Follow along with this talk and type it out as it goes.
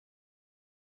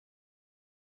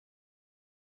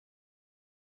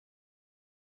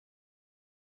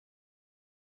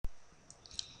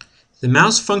The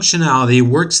mouse functionality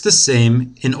works the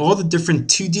same in all the different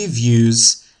 2D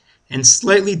views and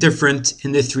slightly different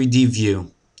in the 3D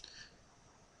view.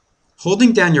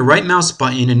 Holding down your right mouse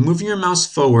button and moving your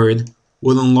mouse forward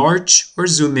will enlarge or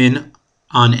zoom in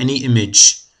on any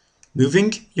image.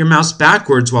 Moving your mouse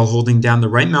backwards while holding down the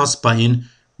right mouse button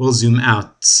will zoom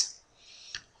out.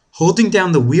 Holding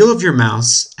down the wheel of your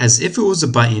mouse as if it was a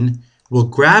button will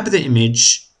grab the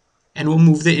image and will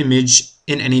move the image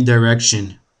in any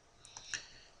direction.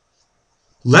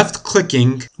 Left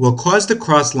clicking will cause the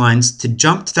cross lines to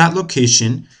jump to that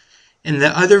location, and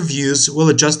the other views will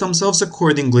adjust themselves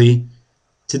accordingly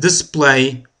to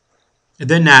display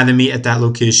the anatomy at that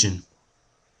location.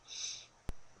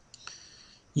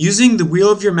 Using the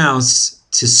wheel of your mouse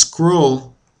to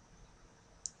scroll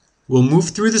will move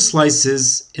through the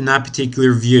slices in that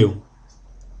particular view.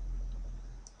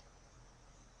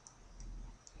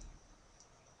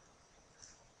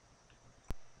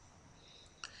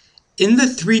 In the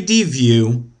 3D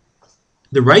view,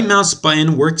 the right mouse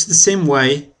button works the same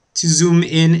way to zoom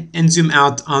in and zoom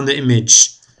out on the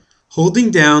image.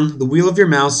 Holding down the wheel of your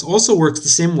mouse also works the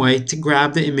same way to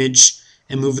grab the image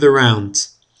and move it around.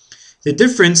 The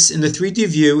difference in the 3D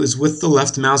view is with the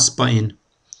left mouse button.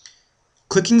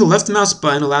 Clicking the left mouse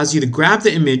button allows you to grab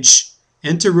the image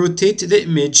and to rotate the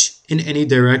image in any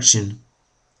direction.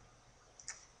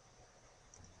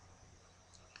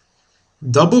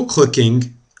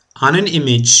 Double-clicking on an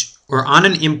image or on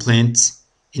an implant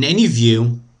in any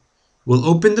view will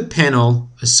open the panel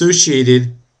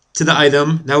associated to the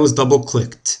item that was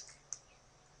double-clicked.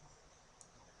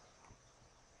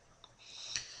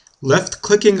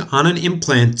 Left-clicking on an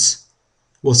implant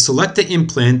will select the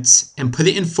implant and put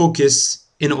it in focus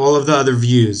in all of the other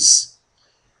views.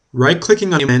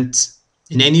 Right-clicking on an implant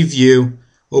in any view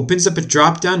opens up a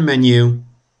drop-down menu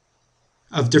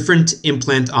of different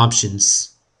implant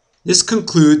options. This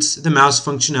concludes the mouse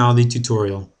functionality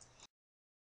tutorial.